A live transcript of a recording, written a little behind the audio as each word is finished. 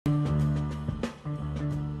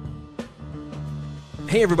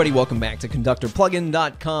Hey everybody, welcome back to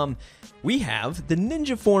ConductorPlugin.com. We have the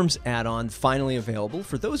Ninja Forms add-on finally available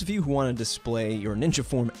for those of you who want to display your Ninja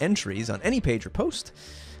Form entries on any page or post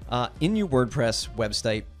in your WordPress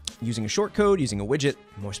website using a shortcode, using a widget,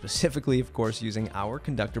 more specifically, of course, using our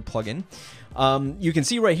Conductor plugin. You can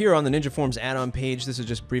see right here on the Ninja Forms add-on page, this is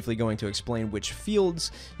just briefly going to explain which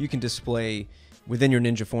fields you can display within your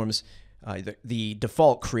Ninja Forms. The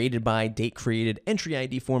default created by, date created, entry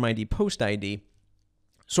ID, form ID, post ID,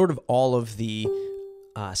 sort of all of the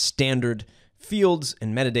standard fields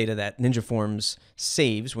and metadata that Ninja Forms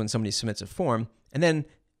saves when somebody submits a form, and then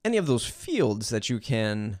any of those fields that you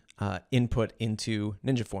can input into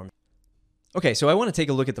Ninja Forms. Okay, so I want to take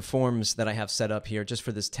a look at the forms that I have set up here just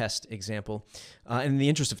for this test example. In the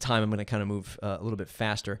interest of time, I'm going to kind of move a little bit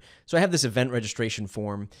faster. So I have this event registration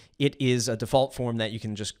form. It is a default form that you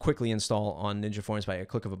can just quickly install on Ninja Forms by a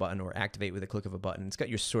click of a button or activate with a click of a button. It's got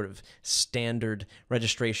your sort of standard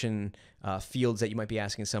registration fields that you might be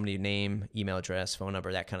asking somebody: name, email address, phone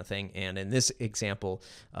number, that kind of thing. And in this example,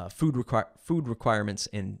 food requirements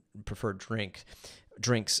and preferred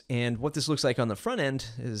drinks. And what this looks like on the front end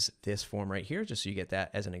is this form right here, just so you get that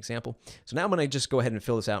as an example. So now I'm going to just go ahead and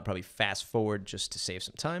fill this out, probably fast forward just to save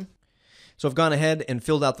some time. So I've gone ahead and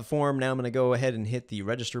filled out the form. Now I'm going to go ahead and hit the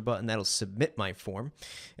register button. That'll submit my form.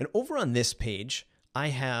 And over on this page, I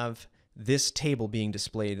have this table being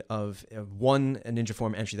displayed of one Ninja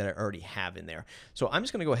Form entry that I already have in there. So I'm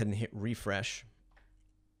just going to go ahead and hit refresh.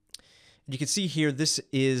 You can see here, this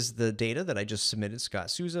is the data that I just submitted, Scott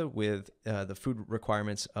Souza, with the food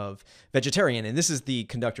requirements of vegetarian. And this is the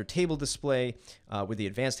Conductor table display with the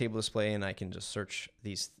advanced table display, and I can just search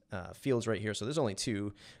these fields right here. So there's only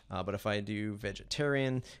two, but if I do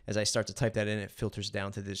vegetarian, as I start to type that in, it filters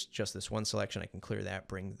down to just this one selection. I can clear that,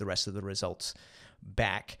 bring the rest of the results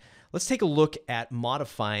back. Let's take a look at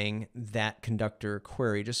modifying that Conductor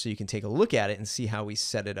query just so you can take a look at it and see how we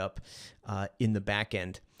set it up in the back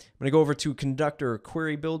end. I'm going to go over to Conductor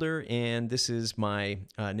Query Builder, and this is my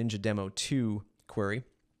Ninja Demo 2 query.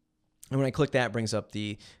 And when I click that, it brings up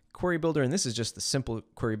the Query Builder, and this is just the simple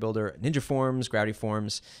Query Builder. Ninja Forms, Gravity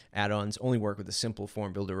Forms, add-ons only work with the simple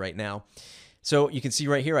form builder right now. So you can see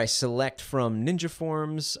right here, I select from Ninja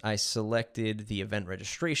Forms, I selected the event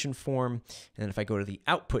registration form, and then if I go to the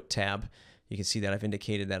Output tab, you can see that I've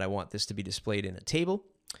indicated that I want this to be displayed in a table.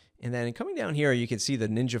 And then coming down here, you can see the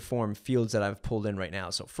Ninja Form fields that I've pulled in right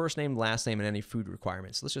now. So first name, last name, and any food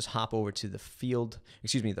requirements. Let's just hop over to the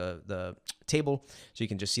the table, so you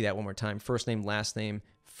can just see that one more time. First name, last name,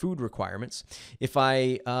 food requirements. If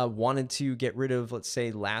I wanted to get rid of, let's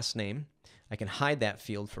say, last name, I can hide that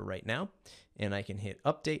field for right now, and I can hit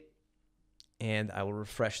update, and I will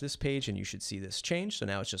refresh this page, and you should see this change. So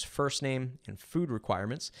now it's just first name and food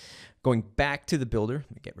requirements. Going back to the builder,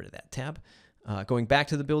 let me get rid of that tab. Going back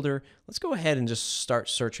to the builder, let's go ahead and just start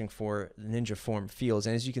searching for Ninja Form fields.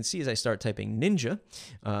 And as you can see, as I start typing Ninja,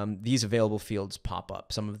 these available fields pop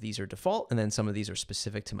up. Some of these are default, and then some of these are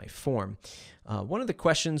specific to my form. One of the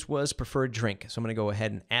questions was preferred drink. So I'm going to go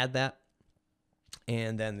ahead and add that.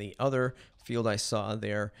 And then the other field I saw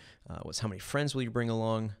there was how many friends will you bring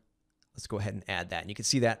along? Let's go ahead and add that. And you can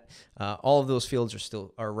see that all of those fields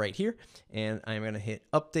are right here. And I'm going to hit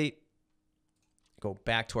update, go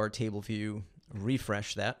back to our table view,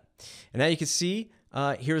 refresh that. And now you can see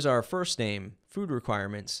here's our first name, food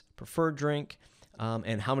requirements, preferred drink,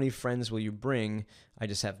 and how many friends will you bring. I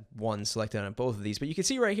just have one selected on both of these, but you can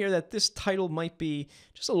see right here that this title might be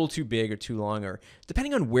just a little too big or too long, or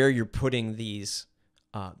depending on where you're putting these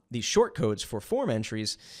shortcodes for form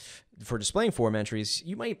entries, for displaying form entries,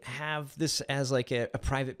 you might have this as like a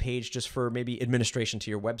private page just for maybe administration to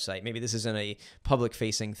your website. Maybe this isn't a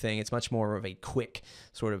public-facing thing. It's much more of a quick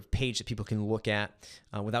sort of page that people can look at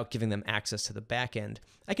without giving them access to the back end.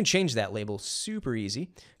 I can change that label super easy.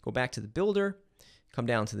 Go back to the builder, come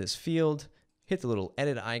down to this field, hit the little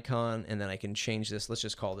edit icon, and then I can change this. Let's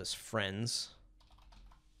just call this friends.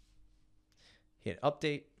 Hit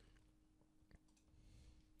update.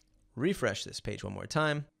 Refresh this page one more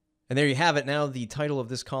time. And there you have it. Now the title of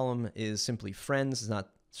this column is simply friends. It's not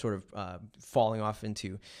sort of falling off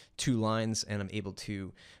into two lines, and I'm able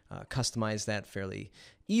to customize that fairly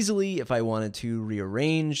easily. If I wanted to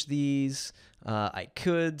rearrange these, I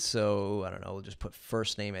could. So I don't know, we'll just put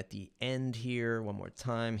first name at the end here one more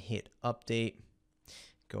time, hit update,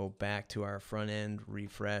 go back to our front end,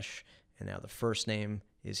 refresh, and now the first name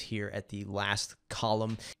is here at the last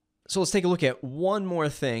column. So let's take a look at one more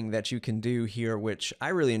thing that you can do here, which I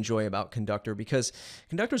really enjoy about Conductor, because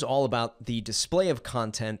Conductor is all about the display of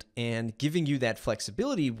content and giving you that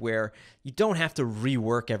flexibility where you don't have to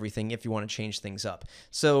rework everything if you want to change things up.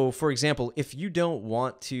 So for example, if you don't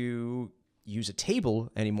want to use a table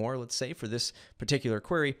anymore, let's say for this particular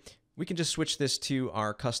query, we can just switch this to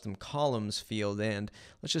our custom columns field, and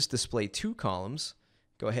let's just display 2 columns.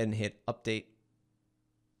 Go ahead and hit update,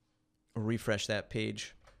 refresh that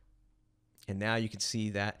page. And now you can see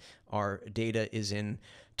that our data is in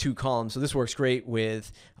 2 columns. So this works great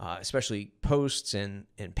with especially posts and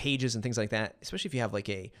pages and things like that, especially if you have like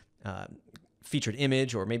a featured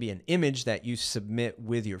image or maybe an image that you submit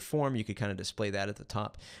with your form. You could kind of display that at the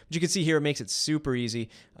top. But you can see here it makes it super easy.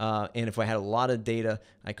 And if I had a lot of data,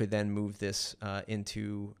 I could then move this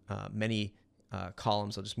into many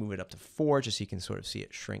columns. I'll just move it up to 4 just so you can sort of see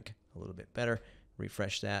it shrink a little bit better.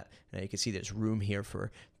 Refresh that. Now you can see there's room here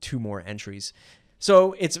for 2 more entries.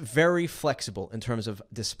 So it's very flexible in terms of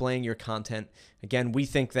displaying your content. Again, we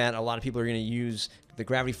think that a lot of people are going to use the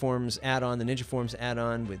Gravity Forms add-on, the Ninja Forms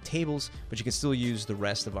add-on with tables, but you can still use the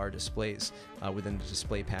rest of our displays within the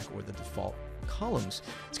display pack or the default columns.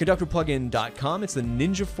 It's conductorplugin.com. It's the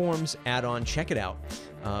Ninja Forms add-on. Check it out.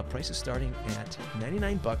 Price is starting at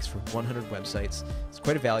 $99 for 100 websites. It's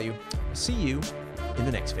quite a value. I'll see you in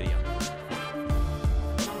the next video.